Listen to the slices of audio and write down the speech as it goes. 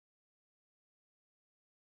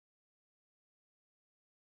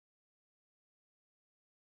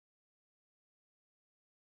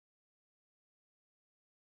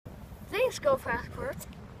Thanks, Go Passport.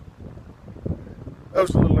 That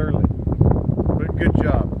was a little early, but good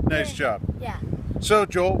job. Nice job. Yeah. So,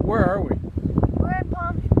 Joel, where are we? We're in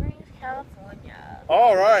Palm Springs, California.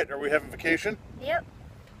 All right. Are we having vacation? Yep.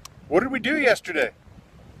 What did we do yesterday?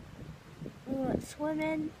 We went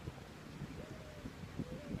swimming.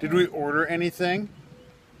 Did we order anything?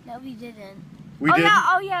 No, we didn't. We did.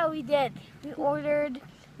 Yeah, we did.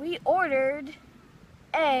 We ordered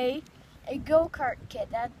a go-kart kit.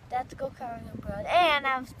 That's go-karting abroad. And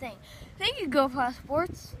I was thinking, thank you, Go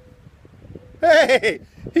Passports. Hey,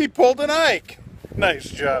 he pulled an Ike. Nice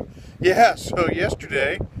job. Yeah, so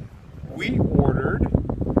yesterday we ordered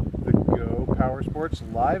the Go Power Sports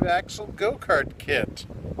Live Axle Go-Kart Kit.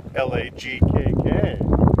 LAGKK.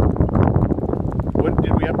 What,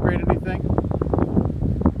 did we upgrade anything?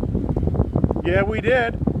 Yeah, we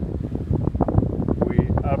did. We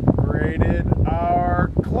upgraded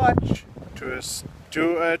our clutch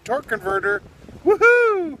to a torque converter.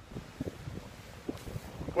 Woohoo!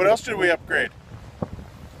 What else did we upgrade?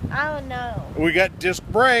 I don't know. We got disc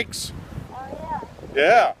brakes. Oh, yeah.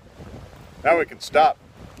 Yeah. Now we can stop.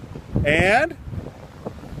 And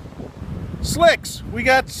slicks. We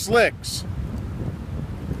got slicks.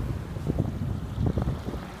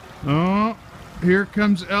 Oh, here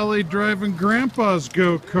comes Ellie driving Grandpa's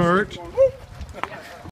go-kart.